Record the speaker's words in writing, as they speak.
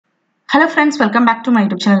Hello friends, welcome back to my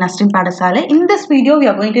YouTube channel Nasrin Padasale. In this video, we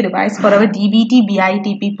are going to revise for our DBT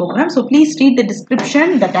BITP program. So please read the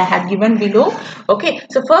description that I have given below. Okay,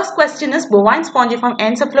 so first question is bovine spongiform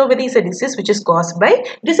encephalopathy is a disease which is caused by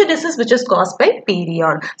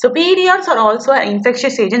perion. So perions are also an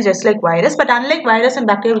infectious agent just like virus, but unlike virus and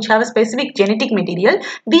bacteria which have a specific genetic material,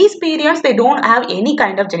 these perions they don't have any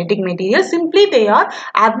kind of genetic material. Simply they are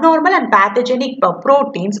abnormal and pathogenic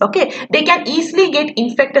proteins. Okay, they can easily get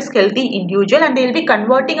infect a healthy individual and they will be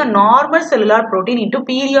converting a normal cellular protein into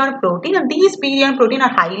perion protein, and these perion protein are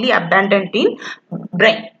highly abundant in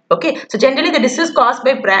brain. Okay, so generally the disease caused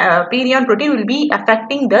by perion protein will be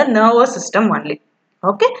affecting the nervous system only.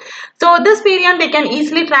 Okay, so this perion they can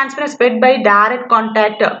easily transfer and spread by direct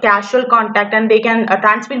contact, casual contact, and they can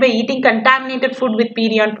transmit by eating contaminated food with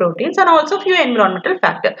perion proteins, and also few environmental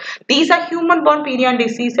factors. These are human-borne perion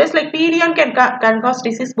diseases. Like perion can cause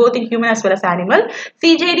disease both in human as well as animal.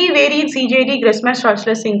 CJD, variant CJD,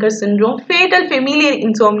 Gressman-Schwartzler-Sinker syndrome, fatal familial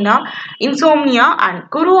insomnia, and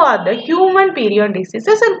Kuru are the human perion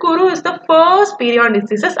diseases, and Kuru is the first perion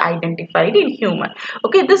diseases identified in human.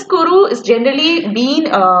 Okay, this Kuru is generally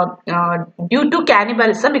due to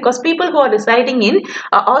cannibalism, because people who are residing in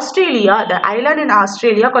Australia, the island in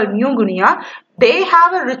Australia called New Guinea, they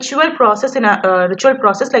have a ritual process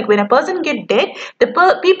like when a person get dead, the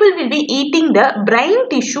people will be eating the brain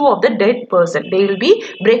tissue of the dead person. They will be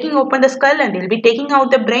breaking open the skull and they will be taking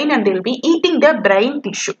out the brain and they will be eating the brain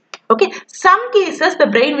tissue. Okay, some cases the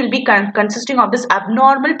brain will be consisting of this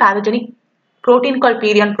abnormal pathogenic protein called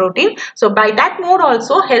perion protein. So by that mode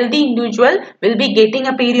also healthy individual will be getting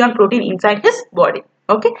a perion protein inside his body.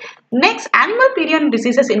 Okay, next animal perion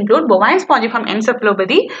diseases include bovine spongiform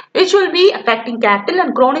encephalopathy, which will be affecting cattle,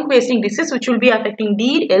 and chronic wasting disease, which will be affecting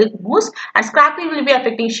deer, elk, moose, and scrapie will be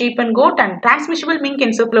affecting sheep and goat, and transmissible mink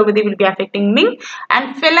encephalopathy will be affecting mink,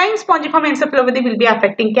 and feline spongiform encephalopathy will be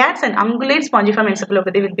affecting cats, and ungulate spongiform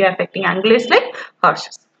encephalopathy will be affecting ungulates like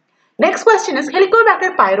horses. Next question is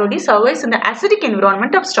Helicobacter pylori survives in the acidic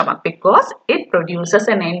environment of stomach because it produces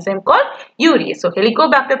an enzyme called urease. So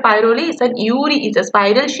Helicobacter pylori is a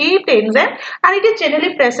spiral shaped enzyme and it is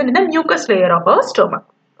generally present in the mucous layer of our stomach.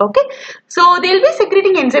 Okay, so they will be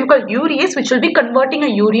secreting enzyme called urease, which will be converting a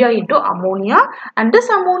urea into ammonia, and this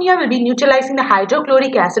ammonia will be neutralizing the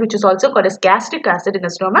hydrochloric acid, which is also called as gastric acid in the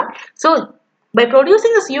stomach. So by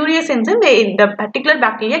producing this urease enzyme, the particular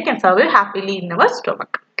bacteria can survive happily in our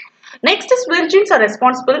stomach. Next is virgins are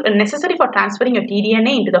responsible and necessary for transferring your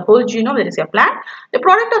tDNA into the whole genome that is your plant. The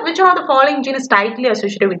product of which one of the following gene is tightly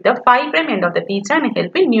associated with the 5' end of the T cell and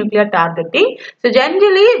help in nuclear targeting. So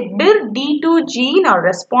generally BIRD2 gene are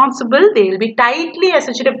responsible. They will be tightly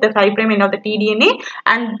associated with the 5' end of the tDNA,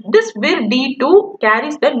 and this BIRD2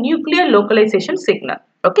 carries the nuclear localization signal.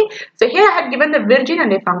 Okay, so here I have given the Vir gene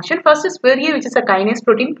and their function. First is Vir, which is a kinase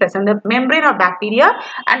protein present in the membrane of bacteria,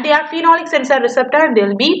 and they are phenolic sensor receptor, and they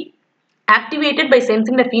will be activated by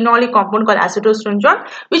sensing the phenolic compound called acetostringent,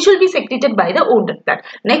 which will be secreted by the wounded plant.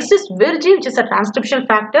 Next is Virgin, which is a transcription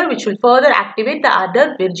factor which will further activate the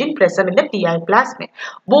other Virgin present in the TI plasmid.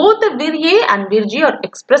 Both the Vir A and Vir G are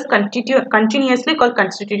expressed continuously called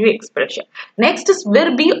constitutive expression. Next is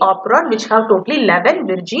Vir B operon, which have totally 11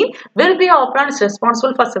 Virgin. Vir B operon is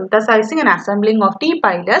responsible for synthesizing and assembling of T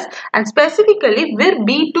pilus, and specifically Vir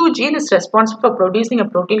B2 gene is responsible for producing a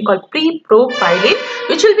protein called pre-propylene,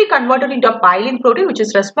 which will be converted into a pylene protein, which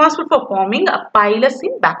is responsible for forming a pilus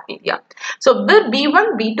in bacteria. So Vir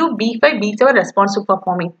B1, B2, B5, B7 are responsible for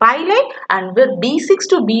forming pylene, and Vir B6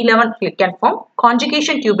 to B11 can form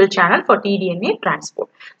conjugation tubule channel for tDNA transport.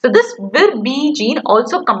 So this Vir B gene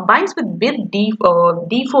also combines with Vir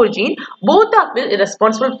D4 gene. Both are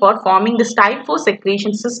responsible for forming this type 4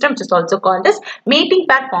 secretion system, which is also called as mating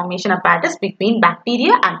pair formation apparatus between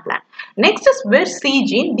bacteria and plant. Next is Vir C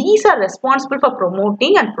gene. These are responsible for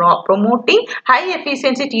promoting high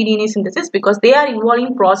efficiency tDNA synthesis because they are involved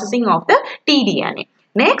in processing of the tDNA.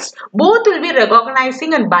 Next, both will be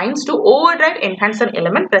recognizing and binds to override enhancer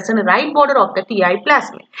element present in the right border of the TI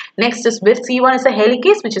plasmid. Next is Vir C1 is a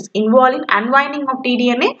helicase which is involved in unwinding of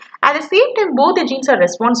tDNA. At the same time, both the genes are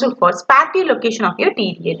responsible for spatial location of your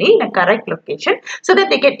tDNA in a correct location so that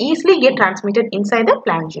they can easily get transmitted inside the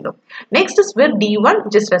plant genome. Next is Vir D1,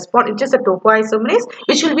 which is a topoisomerase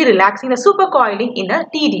which will be relaxing the supercoiling in a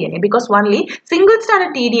tDNA because only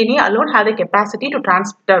single-stranded tDNA alone have the capacity to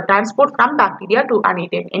transport from bacteria to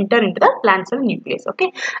enter into the plant cell nucleus.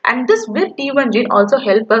 Okay, and this Vir T1 gene also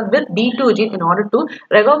help the Vir D2 gene in order to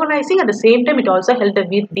recognizing, at the same time it also help the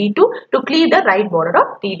Vir D2 to clear the right border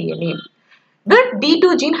of tDNA. Where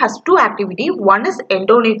D2 gene has two activity. One is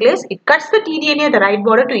endonuclease. It cuts the tDNA at the right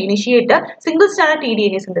border to initiate the single-stranded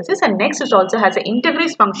tDNA synthesis, and next it also has an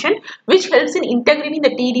integrase function which helps in integrating the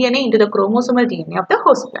tDNA into the chromosomal DNA of the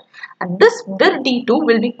host plant. And this Vir D2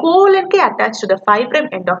 will be covalently attached to the 5'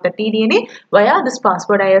 end of the tDNA via this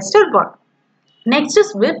phosphodiester bond. Next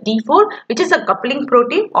is Vir D4, which is a coupling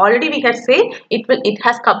protein. Already we had said it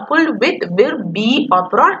has coupled with Vir B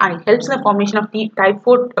operon and it helps in the formation of type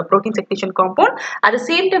 4 protein secretion compound. At the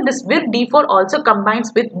same time, this Vir D4 also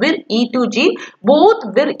combines with Vir E2 gene.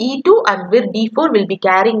 Both Vir E2 and Vir D4 will be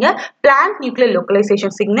carrying a plant nuclear localization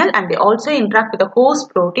signal, and they also interact with the host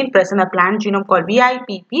protein present in the plant genome called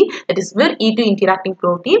BIPP, that is Vir E2 interacting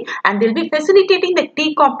protein, and they will be facilitating the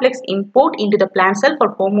T complex import into the plant cell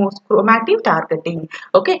for homochromatin target.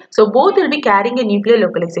 Okay, so both will be carrying a nuclear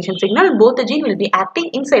localization signal. Both the gene will be acting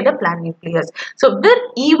inside the plant nucleus. So Vir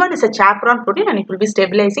E1 is a chaperone protein and it will be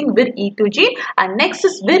stabilizing Vir E2 gene. And next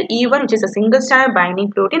is Vir E1, which is a single-stranded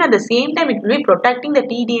binding protein. At the same time, it will be protecting the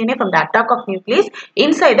tDNA from the attack of nucleus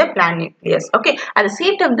inside the plant nucleus. Okay, at the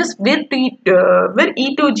same time, this Vir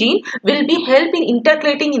E2 gene will be helping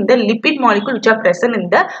intercalating in the lipid molecule which are present in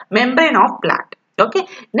the membrane of plant. Okay,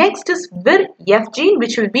 next is Vir F gene,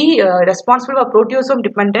 which will be responsible for proteasome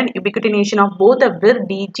dependent ubiquitination of both the Vir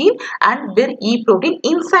D gene and Vir E protein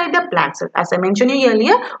inside the plant cell. As I mentioned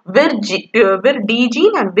earlier, Vir D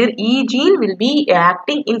gene and Vir E gene will be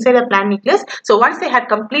acting inside the plant nucleus. So once they had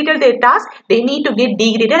completed their task, they need to get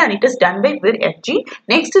degraded, and it is done by Vir F gene.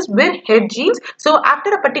 Next is Vir H genes. So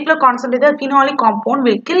after a particular concentration, the phenolic compound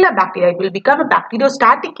will kill a bacteria. It will become a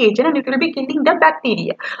bacteriostatic agent and it will be killing the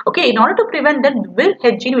bacteria. Okay, in order to prevent that, Vir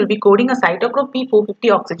H gene will be coding a cytochrome P450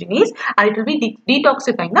 oxygenase and it will be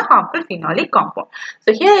detoxifying the harmful phenolic compound.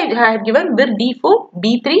 So here I have given Vir D4,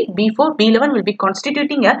 B3, B4, B11 will be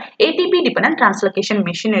constituting a ATP dependent translocation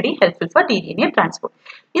machinery helpful for tDNA transport.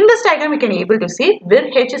 In this diagram we can able to see Vir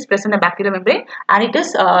H is present in the bacterial membrane and it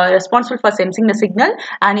is responsible for sensing the signal,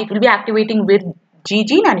 and it will be activating Vir G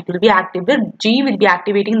gene, and it will be active. Vir G will be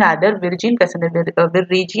activating the other Vir gene present in the Vir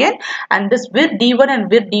region, and this Vir D1 and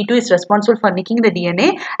Vir D2 is responsible for nicking the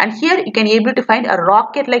DNA, and here you can able to find a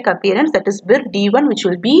rocket like appearance, that is Vir D1, which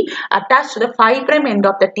will be attached to the 5' end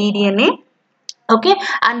of the tDNA. Okay,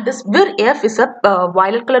 and this Vir F is a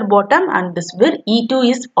violet color bottom and this Vir E2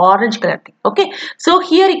 is orange color thing. Okay, so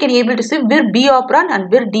here you can able to see Vir B operon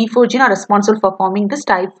and Vir D4 gene are responsible for forming this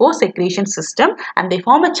type 4 secretion system, and they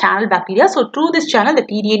form a channel bacteria. So through this channel the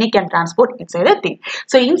tDNA can transport inside the thing.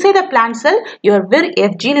 So inside the plant cell your Vir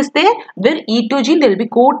F gene is there, Vir E2 gene, they will be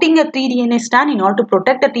coating a tDNA strand in order to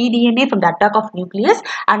protect the tDNA from the attack of nucleus,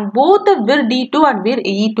 and both the Vir D2 and Vir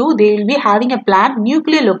E2 they will be having a plant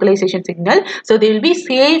nuclear localization signal. So they will be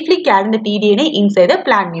safely carrying the tDNA inside the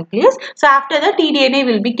plant nucleus. So after that tDNA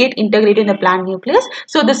will be get integrated in the plant nucleus.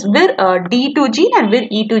 So this Vir D2 gene and Vir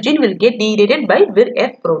E2 gene will get degraded by Vir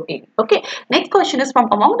F protein. Okay. Next question is from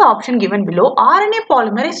among the option given below, RNA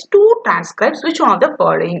polymerase 2 transcribes which one of the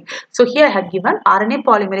following? So here I had given RNA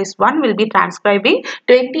polymerase 1 will be transcribing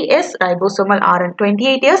 20S ribosomal RNA,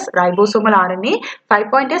 28S ribosomal RNA, 5'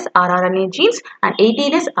 rRNA genes and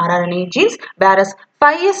 18S rRNA genes, whereas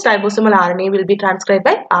 5S ribosomal RNA will be transcribed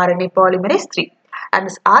by RNA polymerase 3. And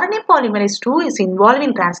this RNA polymerase 2 is involved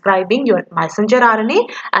in transcribing your messenger RNA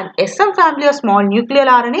and SM family of small nuclear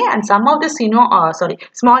RNA and some of the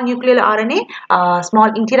small nuclear RNA,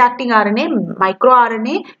 small interacting RNA, micro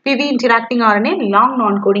RNA, PV interacting RNA, long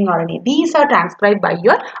non-coding RNA. These are transcribed by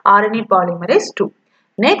your RNA polymerase 2.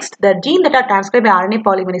 Next, the gene that are transcribed by RNA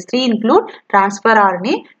polymerase 3 include transfer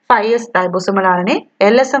RNA, 5S ribosomal RNA,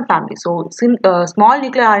 LSM family. So, small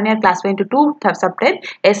nuclear RNA are classified into two subtypes.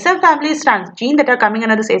 SM family is gene that are coming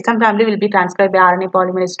under this SM family will be transcribed by RNA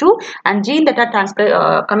polymerase 2, and gene that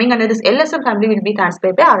are coming under this LSM family will be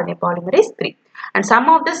transcribed by RNA polymerase 3. And some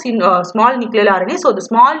of the small nuclear RNA, so the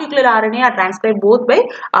small nuclear RNA are transcribed both by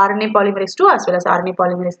RNA polymerase 2 as well as RNA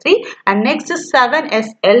polymerase 3. And next is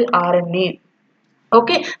 7SL RNA.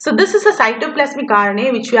 Okay, so this is a cytoplasmic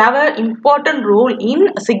RNA which have an important role in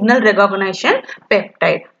signal recognition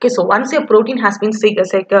peptide. Okay, so once a protein has been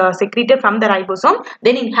secreted from the ribosome,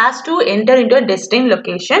 then it has to enter into a destined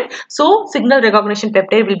location. So signal recognition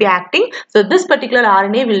peptide will be acting. So this particular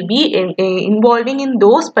RNA will be involving in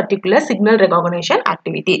those particular signal recognition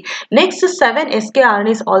activity. Next is 7SK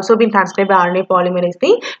RNA is also been transcribed by RNA polymerase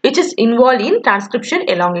 3, which is involved in transcription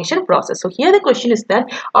elongation process. So here the question is that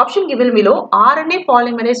option given below, RNA RNA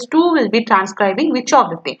polymerase 2 will be transcribing which of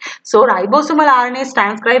the thing? So ribosomal RNA is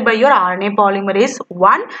transcribed by your RNA polymerase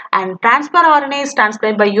 1 and transfer RNA is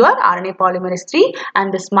transcribed by your RNA polymerase 3,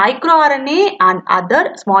 and this microRNA and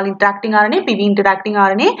other small interacting RNA, PV interacting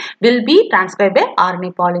RNA will be transcribed by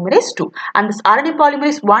RNA polymerase 2, and this RNA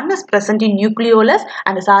polymerase 1 is present in nucleolus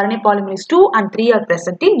and this RNA polymerase 2 and 3 are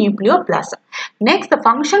present in nucleoplasm. Next, the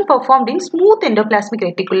function performed in smooth endoplasmic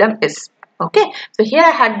reticulum is. Okay, so here I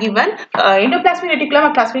had given endoplasmic reticulum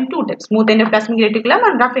are classified in two types, smooth endoplasmic reticulum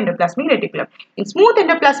and rough endoplasmic reticulum. In smooth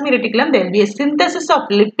endoplasmic reticulum, there will be a synthesis of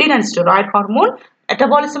lipid and steroid hormone.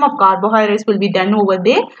 Metabolism of carbohydrates will be done over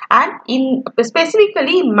there, and in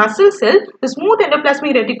specifically in muscle cell, the smooth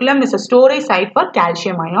endoplasmic reticulum is a storage site for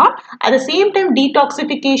calcium ion. At the same time,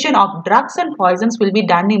 detoxification of drugs and poisons will be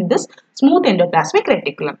done in this smooth endoplasmic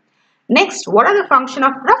reticulum. Next, what are the function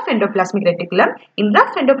of rough endoplasmic reticulum? In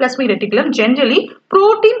rough endoplasmic reticulum, generally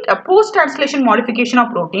protein, post-translation modification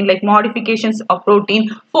of protein like modifications of protein,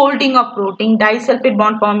 folding of protein, disulfide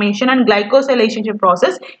bond formation and glycosylation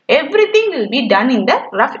process, everything will be done in the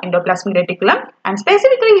rough endoplasmic reticulum. And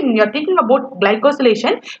specifically when you are thinking about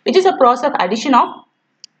glycosylation, which is a process of addition of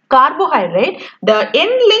carbohydrate, the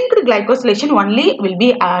end-linked glycosylation only will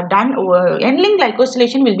be done. End-linked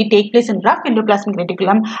glycosylation will be take place in rough endoplasmic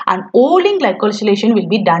reticulum, and O-linked glycosylation will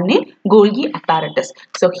be done in Golgi apparatus.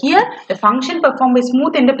 So here the function performed by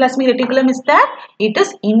smooth endoplasmic reticulum is that it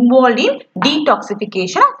is involved in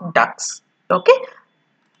detoxification of drugs. Okay.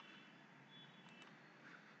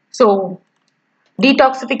 So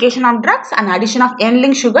detoxification of drugs and addition of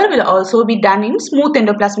N-linked sugar will also be done in smooth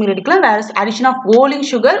endoplasmic reticulum, whereas addition of O-linked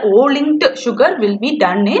sugar will be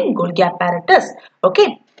done in Golgi apparatus.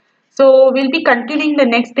 Okay. So we'll be continuing the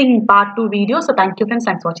next thing in part 2 video. So thank you friends,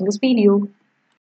 thanks for watching this video.